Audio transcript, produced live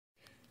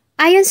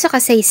Ayon sa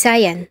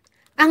kasaysayan,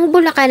 ang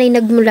bulakan ay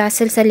nagmula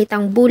sa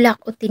salitang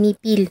bulak o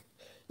tinipil.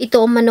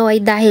 Ito umano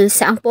ay dahil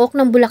sa ang pook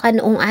ng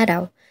bulakan noong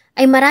araw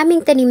ay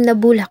maraming tanim na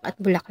bulak at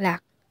bulaklak.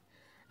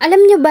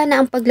 Alam niyo ba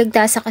na ang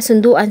paglagda sa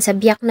kasunduan sa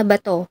biyak na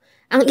bato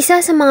ang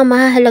isa sa mga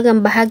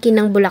mahahalagang bahagi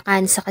ng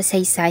Bulacan sa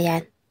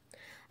kasaysayan?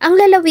 Ang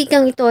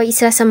lalawigang ito ay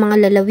isa sa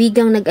mga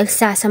lalawigang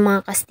nag-alsa sa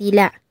mga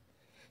Kastila.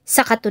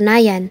 Sa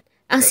katunayan,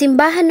 ang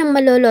simbahan ng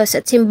Malolos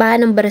at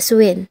simbahan ng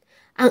Barasuin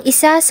ang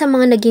isa sa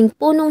mga naging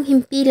punong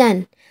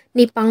himpilan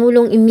ni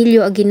Pangulong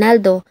Emilio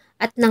Aguinaldo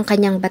at ng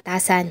kanyang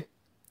batasan.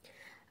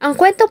 Ang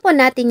kwento po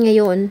natin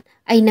ngayon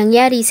ay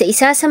nangyari sa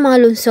isa sa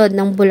mga lungsod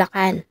ng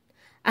Bulacan,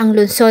 ang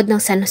lungsod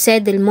ng San Jose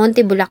del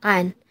Monte,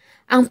 Bulacan,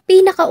 ang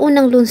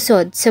pinakaunang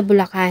lungsod sa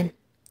Bulacan.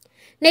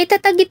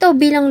 Naitatag ito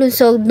bilang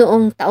lungsod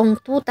noong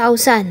taong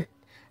 2000.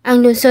 Ang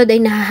lungsod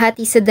ay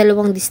nahahati sa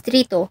 2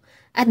 distrito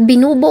at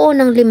binubuo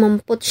ng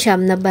 59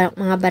 na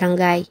mga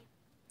barangay.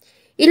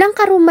 Ilang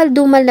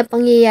karumal-dumal na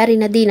pangyayari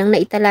na din ang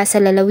naitala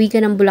sa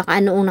lalawigan ng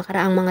Bulacan noong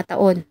nakaraang mga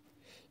taon.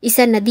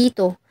 Isa na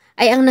dito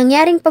ay ang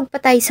nangyaring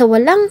pagpatay sa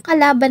walang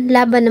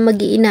kalaban-laban na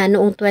mag-iina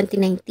noong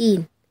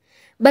 2019.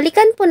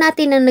 Balikan po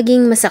natin ang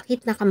naging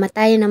masakit na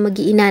kamatayan ng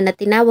mag-iina na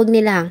tinawag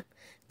nilang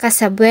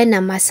Casabuena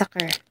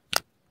massacre.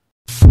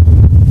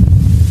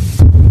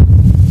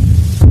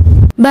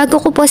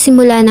 Bago ko po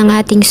simulan ang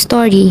ating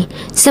story,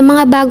 sa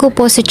mga bago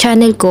po sa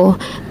channel ko,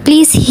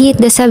 please hit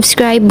the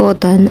subscribe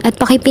button at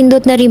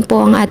pakipindot na rin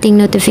po ang ating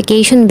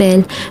notification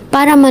bell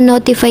para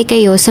ma-notify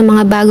kayo sa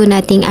mga bago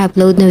nating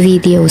upload na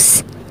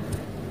videos.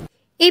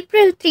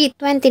 April 3,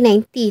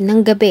 2019 ng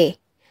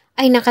gabi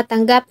ay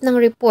nakatanggap ng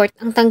report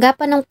ang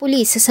tanggapan ng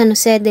pulis sa San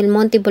Jose del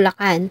Monte,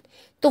 Bulacan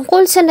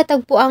tungkol sa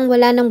natagpuang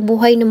wala ng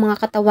buhay ng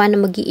mga katawan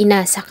na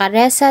mag-iina sa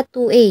Careza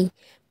 2A,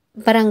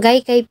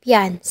 Barangay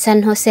Kaypian,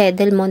 San Jose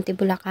del Monte,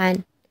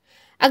 Bulacan.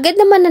 Agad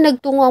naman na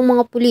nagtungo ang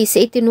mga pulis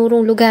sa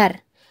itinurong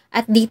lugar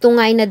at dito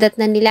nga ay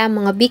nadatnan nila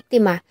ang mga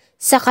biktima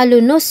sa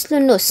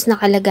kalunos-lunos na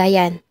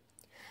kalagayan.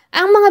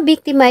 Ang mga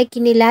biktima ay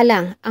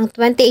kinilalang ang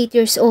 28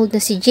 years old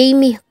na si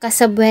Jamie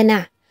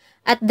Casabuena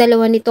at 2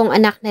 nitong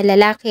anak na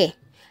lalaki,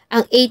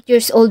 ang 8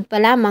 years old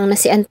pa lamang na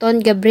si Anton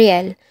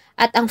Gabriel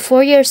at ang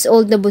 4 years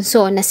old na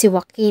bunso na si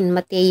Joaquin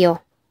Mateo.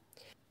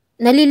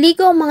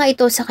 Naliligo ang mga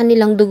ito sa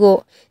kanilang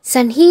dugo,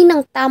 sanhi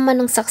ng tama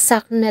ng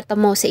saksak na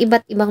natamo sa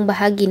iba't ibang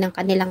bahagi ng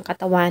kanilang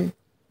katawan.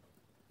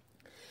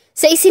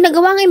 Sa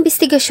isinagawang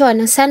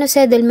investigasyon ng San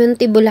Jose del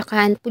Monte,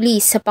 Bulacan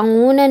Police sa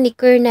pangunguna ni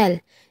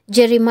Colonel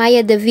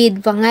Jeremiah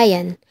David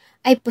Vangayan,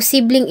 ay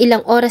posibleng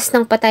ilang oras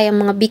nang patay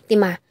ang mga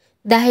biktima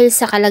dahil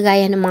sa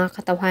kalagayan ng mga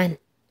katawan.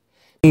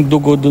 Ang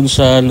dugo dun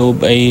sa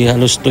loob ay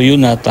halos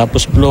tuyo na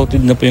tapos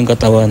bloated na po yung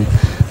katawan.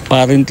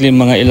 Apparently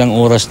mga ilang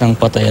oras nang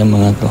patay ang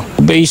mga to.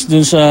 Based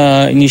dun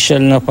sa initial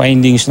na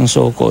findings ng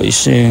SOCO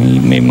is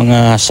may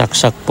mga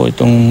saksak po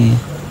itong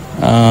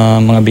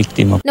mga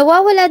biktima.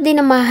 Nawawala din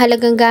ang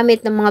mahalagang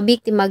gamit ng mga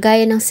biktima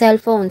gaya ng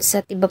cellphones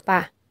at iba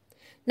pa.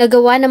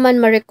 Nagawa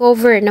naman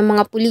ma-recover ng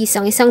mga pulis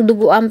ang isang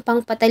duguan pang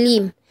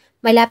patalim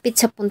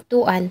malapit sa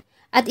puntuan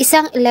at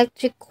isang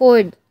electric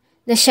cord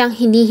na siyang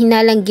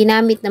hinihinalang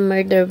ginamit na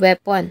murder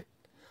weapon.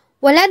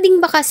 Wala ding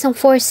bakas ng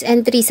forced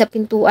entry sa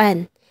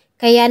pintuan.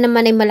 Kaya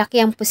naman ay malaki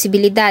ang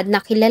posibilidad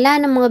na kilala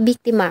ng mga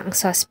biktima ang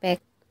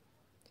suspect.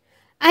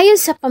 Ayon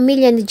sa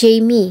pamilya ni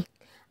Jamie,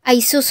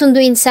 ay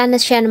susunduin sana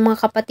siya ng mga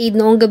kapatid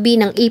noong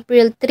gabi ng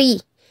April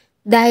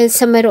 3 dahil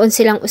sa mayroon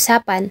silang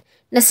usapan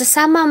na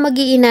sasama ang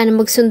mag-iina na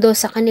magsundo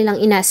sa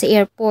kanilang ina sa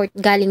airport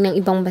galing ng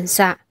ibang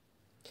bansa.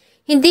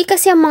 Hindi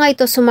kasi ang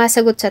mga ito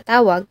sumasagot sa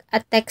tawag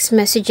at text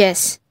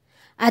messages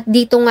at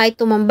dito nga ay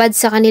tumambad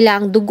sa kanila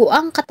ang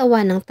duguang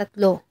katawan ng 3.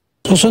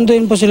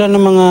 Susunduin po sila ng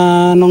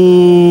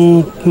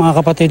mga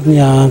kapatid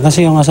niya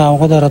kasi yung asawa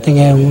ko darating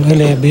ngayong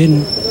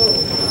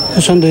 11.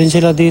 Susunduin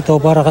sila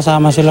dito para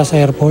kasama sila sa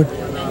airport.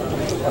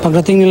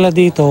 Pagdating nila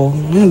dito,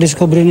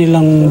 discover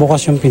nilang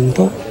bukas yung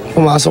pinto.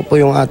 Pumasok po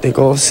yung ate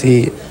ko,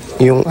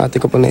 yung ate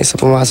ko po na isa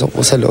pumasok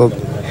po sa loob.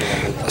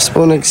 Tapos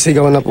po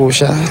nagsigaw na po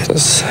siya.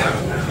 Tapos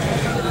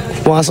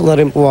pumasok na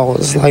rin po ako.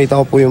 Tapos nakita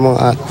ko po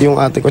yung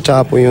ate ko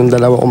tsaka po yung 2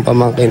 kong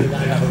pamangkin.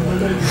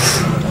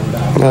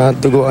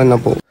 Duguan na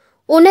po.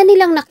 Una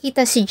nilang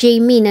nakita si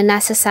Jamie na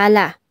nasa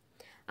sala.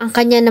 Ang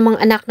kanya namang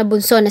anak na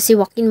bunso na si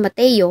Joaquin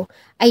Mateo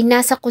ay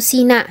nasa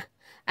kusina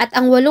at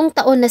ang 8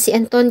 taon na si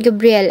Anton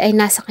Gabriel ay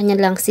nasa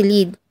kanilang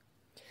silid.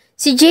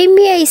 Si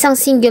Jamie ay isang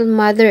single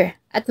mother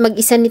at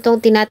mag-isa nitong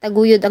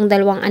tinataguyod ang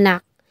 2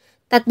 anak.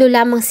 3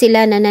 lamang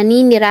sila na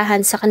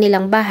naninirahan sa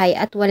kanilang bahay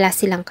at wala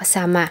silang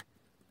kasama.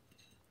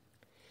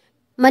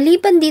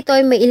 Maliban dito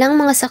ay may ilang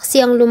mga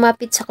saksi ang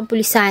lumapit sa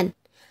kapulisan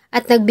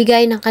at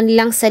nagbigay ng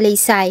kanilang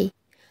salaysay.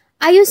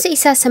 Ayon sa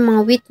isa sa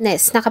mga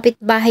witness na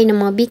kapitbahay ng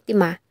mga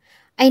biktima,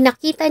 ay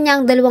nakita niya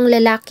ang 2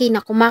 lalaki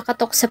na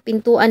kumakatok sa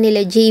pintuan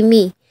nila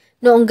Jamie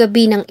noong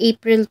gabi ng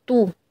April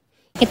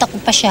 2. Kita ko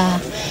pa siya,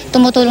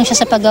 tumutulong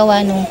siya sa paggawa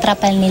ng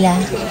trapal nila.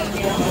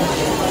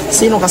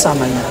 Sino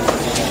kasama niya?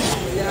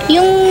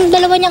 Yung 2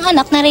 niyang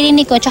anak,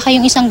 naririnig ko, tsaka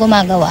yung isang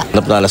gumagawa.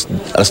 Alas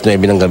 9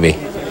 ng gabi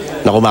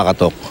na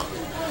kumakatok,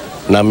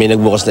 na may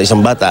nagbukas na isang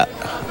bata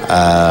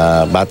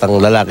batang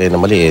lalaki na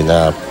mali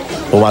na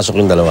pumasok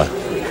yung dalawa.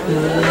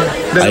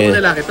 Dalawang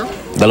lalaki to?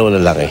 Dalawang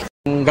lalaki.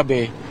 Ng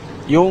gabi,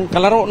 yung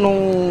kalaro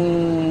nung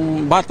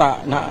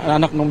bata na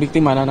anak ng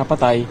biktima na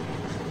napatay,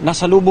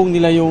 nasa lubong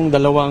nila yung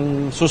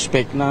dalawang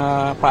suspect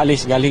na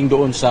paalis galing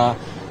doon sa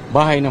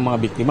bahay ng mga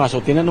biktima. So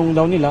tinanong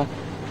daw nila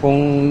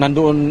kung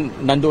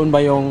nandoon ba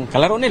yung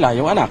kalaro nila,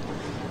 yung anak.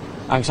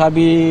 Ang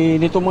sabi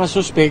nito mga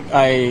suspect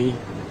ay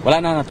wala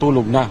na,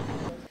 natulog na.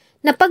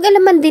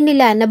 Napag-alaman din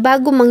nila na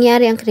bago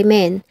mangyari ang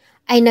krimen,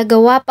 ay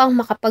nagawa pang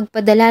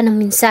makapagpadala ng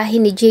mensahe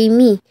ni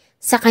Jamie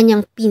sa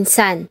kanyang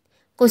pinsan,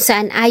 kung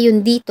saan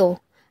ayon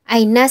dito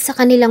ay nasa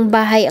kanilang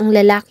bahay ang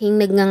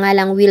lalaking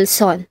nagngangalang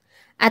Wilson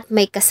at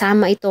may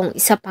kasama itong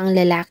isa pang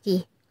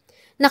lalaki.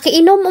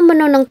 Nakiinom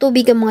umano ng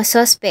tubig ang mga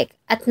suspect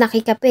at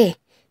nakikape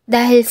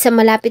dahil sa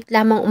malapit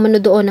lamang umano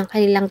doon ang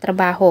kanilang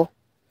trabaho.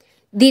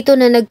 Dito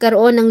na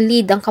nagkaroon ng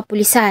lead ang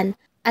kapulisan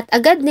at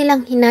agad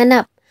nilang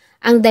hinanap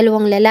ang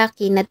dalawang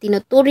lalaki na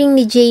tinuturing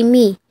ni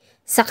Jamie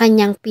sa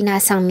kanyang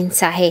pinasang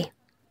mensahe.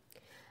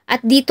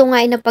 At dito nga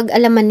ay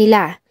napag-alaman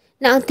nila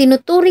na ang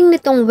tinuturing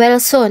nitong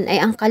Wilson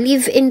ay ang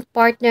ka-live-in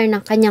partner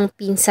ng kanyang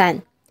pinsan.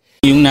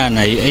 Yung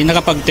nanay ay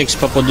nakapag-text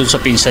pa po doon sa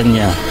pinsan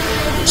niya.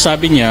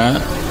 Sabi niya,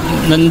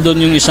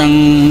 nandun yung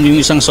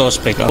isang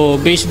suspect.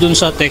 So, based doon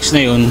sa text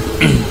na yun,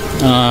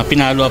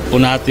 pinalo up po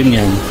natin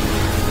yan.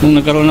 Nung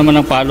nagkaroon naman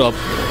ng follow-up,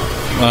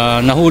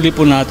 nahuli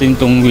po natin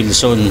tong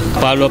Wilson.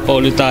 Follow-up pa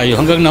ulit tayo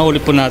hanggang nahuli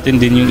po natin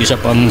din yung isa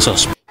pang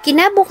suspect.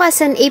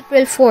 Kinabukasan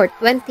April 4,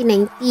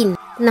 2019,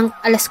 ng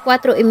alas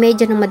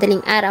 4:30 ng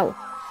madaling araw,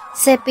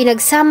 sa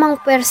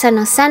pinagsamang pwersa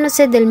ng San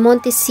Jose del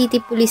Monte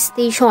City Police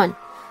Station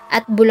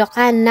at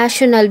Bulacan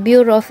National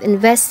Bureau of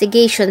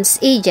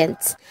Investigations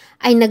agents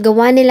ay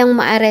nagawa nilang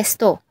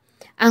maaresto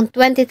ang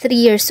 23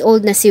 years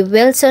old na si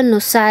Wilson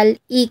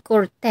Nusal E.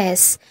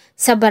 Cortez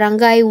sa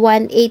Barangay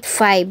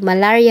 185,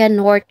 Malaria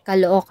North,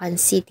 Caloocan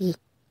City.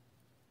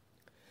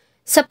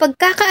 Sa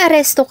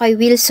pagkakaaresto kay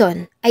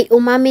Wilson ay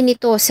umamin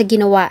nito sa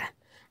ginawa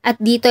at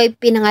dito ay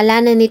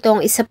pinangalanan nito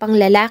ang isa pang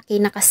lalaki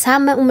na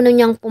kasama umano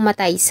niyang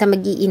pumatay sa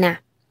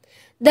mag-iina.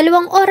 2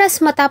 oras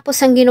matapos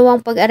ang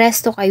ginawang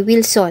pag-aresto kay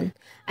Wilson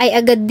ay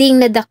agad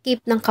ding nadakip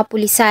ng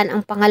kapulisan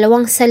ang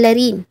pangalawang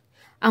salarin,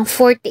 ang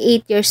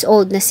 48 years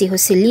old na si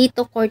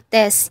Joselito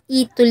Cortez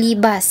E.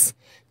 Tulibas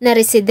na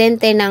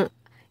residente ng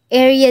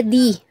Area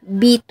D,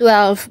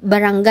 B12,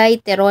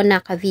 Barangay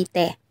Terona,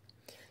 Cavite.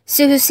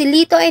 Si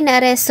Joselito ay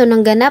naaresto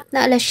ng ganap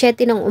na alas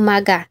 7 ng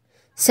umaga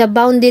sa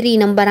boundary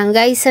ng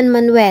Barangay San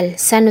Manuel,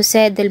 San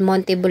Jose del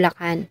Monte,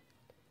 Bulacan.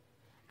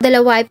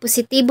 Dalawa ay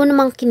positibo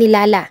namang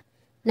kinilala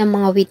ng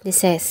mga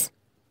witnesses.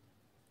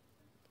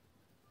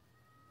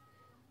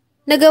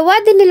 Nagawa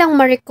din nilang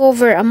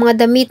ma-recover ang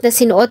mga damit na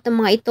sinuot ng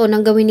mga ito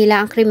nang gawin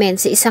nila ang krimen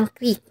sa isang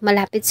creek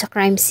malapit sa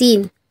crime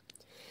scene.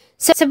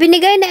 Sa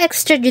binigay na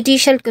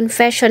extrajudicial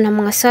confession ng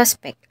mga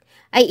suspect,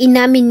 ay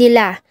inamin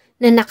nila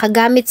na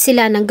nakagamit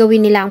sila nang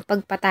gawin nila ang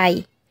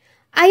pagpatay.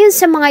 Ayon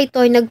sa mga ito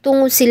ay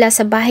nagtungo sila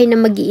sa bahay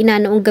ng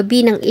mag-iina noong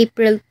gabi ng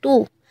April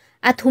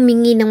 2 at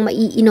humingi ng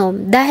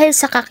maiinom dahil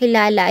sa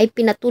kakilala ay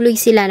pinatuloy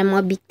sila ng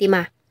mga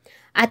biktima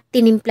at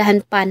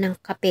tinimplahan pa ng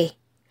kape.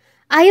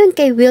 Ayon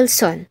kay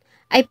Wilson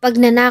ay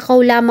pagnanakaw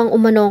lamang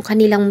umano ang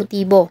kanilang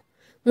motibo,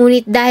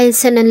 ngunit dahil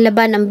sa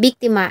nanlaban ang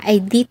biktima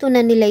ay dito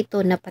na nila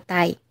ito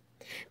napatay.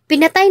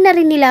 Pinatay na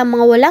rin nila ang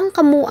mga walang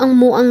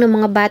kamuang-muang ng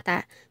mga bata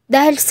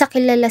dahil sa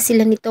kilala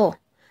sila nito.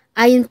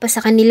 Ayon pa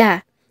sa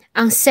kanila,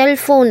 ang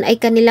cellphone ay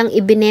kanilang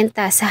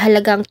ibinenta sa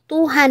halagang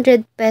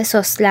 200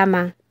 pesos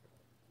lamang.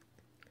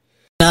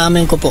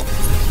 Naamin ko po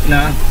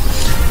Na?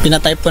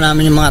 pinatay po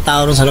namin yung mga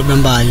tao ron sa loob ng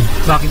bahay.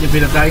 Bakit yung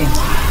pinatay?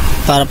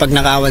 Para pag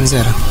nakawan,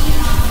 sir.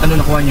 Ano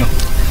nakuha nyo?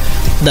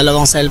 2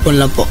 cellphone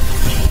lang po.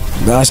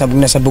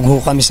 Nasabog ho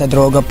kami sa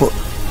droga po.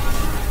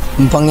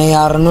 Yung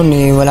pangyayari nun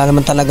wala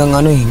naman talagang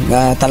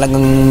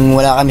talagang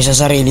wala kami sa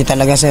sarili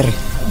talaga, sir.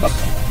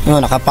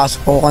 Nakapasok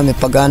po kami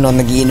pag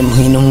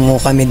nagiinom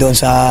kami doon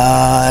sa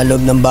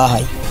loob ng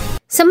bahay.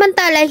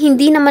 Samantala,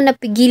 hindi naman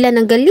napigilan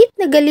ng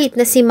galit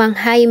na si Mang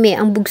Jaime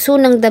ang bugso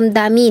ng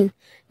damdamin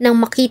nang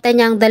makita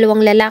niya ang 2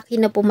 lalaki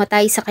na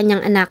pumatay sa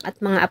kanyang anak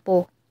at mga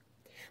apo.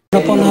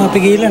 Ano po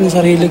napigilan ang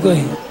sarili ko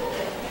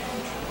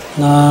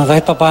na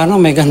kahit paano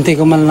may ganti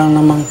ko man lang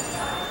namang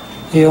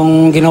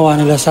yung ginawa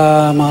nila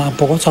sa mga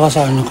apo ko at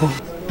sa anak ko.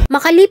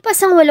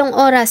 Makalipas ang 8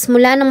 oras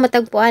mula nang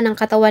matagpuan ang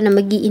katawan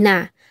ng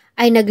mag-iina,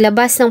 ay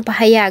naglabas ng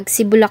pahayag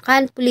si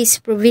Bulacan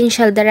Police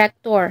Provincial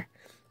Director,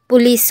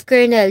 Police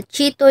Colonel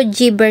Chito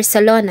G.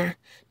 Barcelona,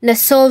 na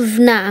solve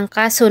na ang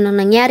kaso ng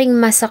nangyaring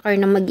massacre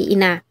ng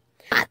mag-iina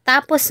at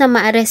tapos na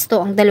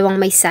maaresto ang 2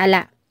 may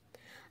sala.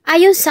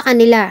 Ayon sa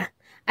kanila,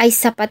 ay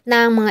sapat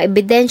na ang mga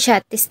ebidensya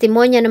at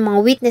testimonya ng mga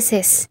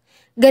witnesses,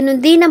 ganun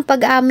din ang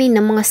pag-amin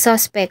ng mga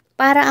suspect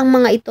para ang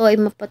mga ito ay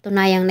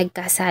mapatunayang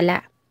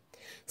nagkasala.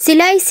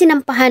 Sila ay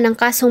sinampahan ng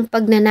kasong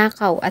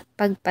pagnanakaw at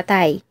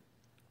pagpatay.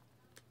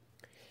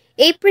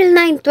 April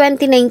 9,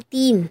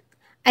 2019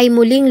 ay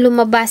muling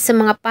lumabas sa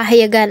mga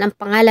pahayagan ang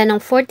pangalan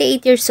ng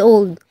 48 years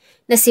old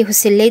na si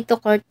Joselito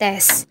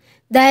Cortez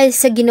dahil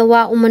sa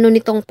ginawa umano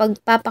nitong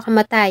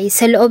pagpapakamatay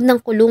sa loob ng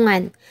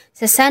kulungan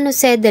sa San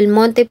Jose del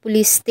Monte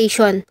Police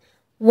Station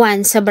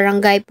 1 sa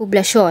Barangay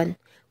Poblacion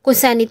kung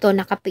saan ito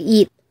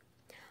nakapiit.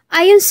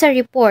 Ayon sa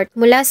report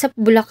mula sa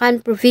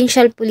Bulacan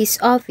Provincial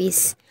Police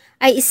Office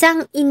ay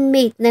isang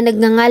inmate na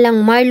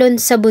nagngangalang Marlon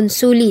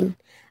Sabonsulin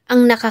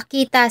ang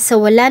nakakita sa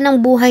wala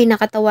ng buhay na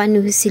katawan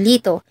ni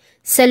Joselito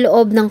sa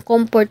loob ng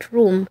comfort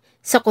room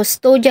sa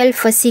custodial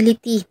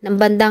facility ng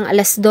bandang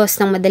 2:00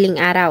 ng madaling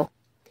araw.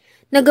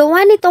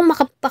 Nagawa nitong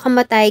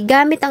makapakamatay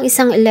gamit ang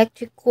isang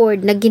electric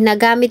cord na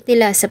ginagamit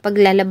nila sa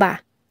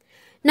paglalaba.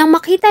 Nang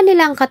makita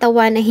nila ang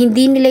katawan na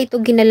hindi nila ito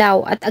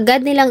ginalaw at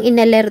agad nilang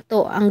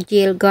inalerto ang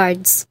jail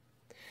guards.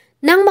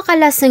 Nang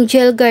makalas ng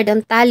jail guard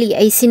ang tali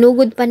ay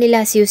sinugod pa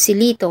nila si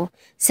Joselito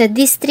sa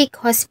district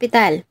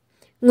hospital,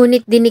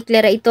 ngunit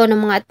diniklara ito ng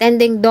mga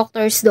attending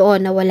doctors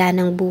doon na wala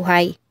ng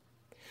buhay.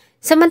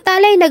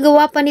 Samantala ay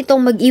nagawa pa nitong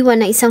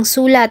mag-iwan ng isang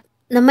sulat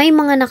na may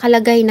mga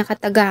nakalagay na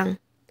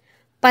katagang,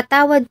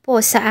 "Patawad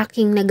po sa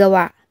aking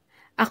nagawa.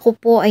 Ako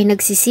po ay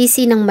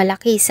nagsisisi ng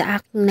malaki sa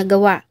aking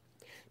nagawa.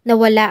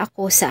 Nawala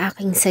ako sa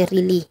aking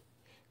sarili.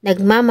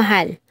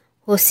 Nagmamahal,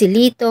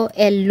 Joselito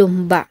L.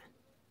 Lumba."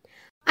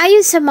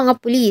 Ayon sa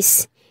mga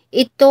pulis,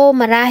 ito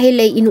marahil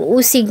ay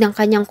inuusig ng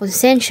kanyang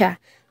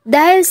konsensya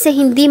dahil sa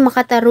hindi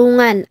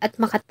makatarungan at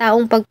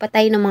makataong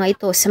pagpatay ng mga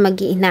ito sa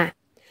mag-iina,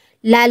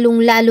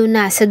 lalong-lalo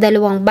na sa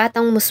 2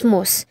 batang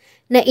musmos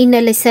na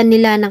inalisan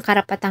nila ng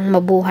karapatang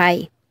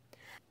mabuhay.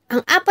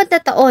 Ang 4 na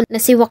taon na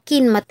si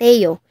Joaquin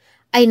Mateo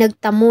ay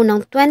nagtamo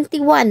ng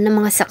 21 na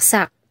mga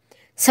saksak,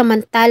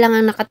 samantalang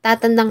ang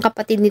nakatatandang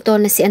kapatid nito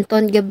na si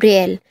Anton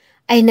Gabriel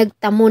ay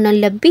nagtamo ng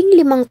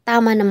 15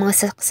 tama ng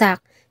mga saksak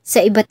sa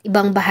iba't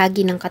ibang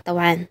bahagi ng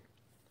katawan.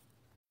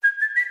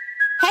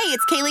 Hey,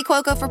 it's Kaylee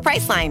Cuoco for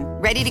Priceline.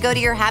 Ready to go to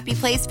your happy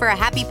place for a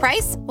happy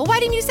price? Well, why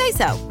didn't you say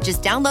so?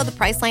 Just download the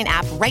Priceline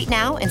app right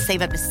now and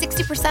save up to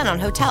 60% on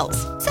hotels.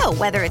 So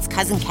whether it's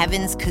Cousin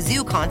Kevin's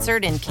Kazoo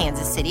Concert in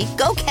Kansas City,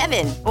 go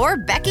Kevin, or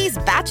Becky's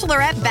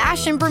Bachelorette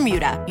Bash in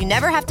Bermuda, you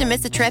never have to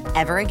miss a trip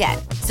ever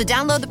again. So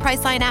download the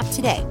Priceline app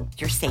today.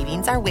 Your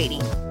savings are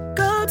waiting.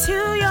 Go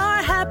to your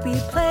happy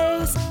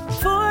place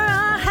for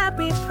a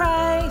happy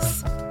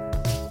price.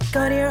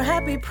 Go to your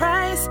happy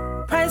price,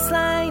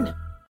 Priceline.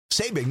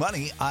 Saving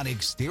money on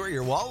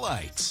exterior wall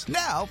lights.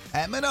 Now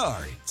at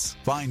Menards.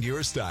 Find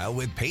your style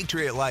with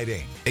Patriot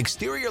Lighting.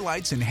 Exterior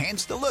lights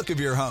enhance the look of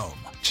your home.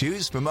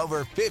 Choose from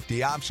over 50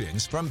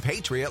 options from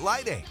Patriot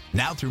Lighting.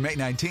 Now through May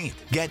 19th,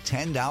 get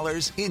 $10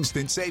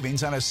 instant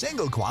savings on a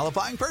single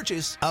qualifying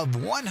purchase of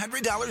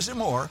 $100 or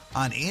more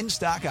on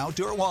in-stock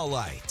outdoor wall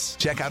lights.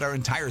 Check out our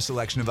entire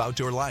selection of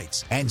outdoor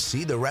lights and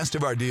see the rest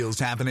of our deals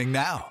happening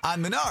now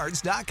on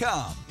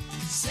Menards.com.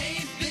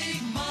 Save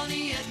big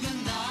money at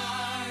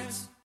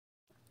Menards.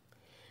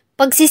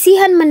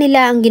 Pagsisihan man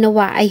nila ang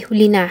ginawa ay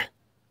huli na.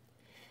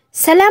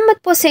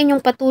 Salamat po sa inyong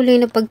patuloy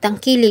na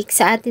pagtangkilik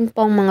sa atin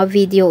pong mga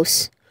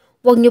videos.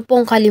 Huwag niyo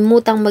pong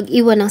kalimutang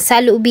mag-iwan ng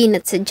saloobin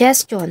at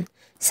suggestion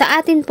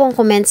sa atin pong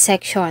comment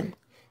section.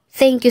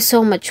 Thank you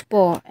so much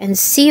po and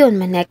see you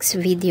on my next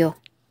video.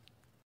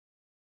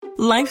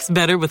 Life's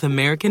better with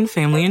American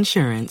Family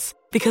Insurance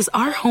because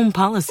our home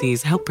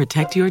policies help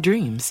protect your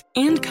dreams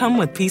and come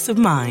with peace of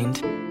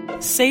mind.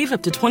 Save up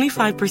to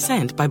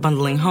 25% by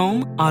bundling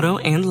home, auto,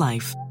 and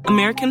life.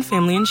 American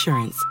Family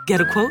Insurance. Get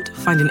a quote,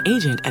 find an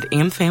agent at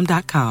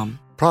amfam.com.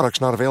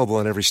 Products not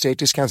available in every state.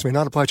 Discounts may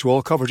not apply to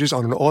all coverages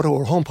on an auto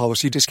or home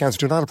policy. Discounts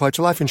do not apply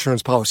to life insurance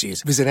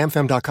policies. Visit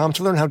amfam.com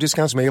to learn how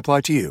discounts may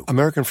apply to you.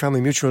 American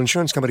Family Mutual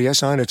Insurance Company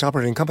SI and its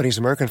operating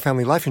companies, American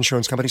Family Life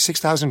Insurance Company,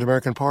 6000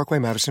 American Parkway,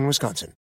 Madison, Wisconsin.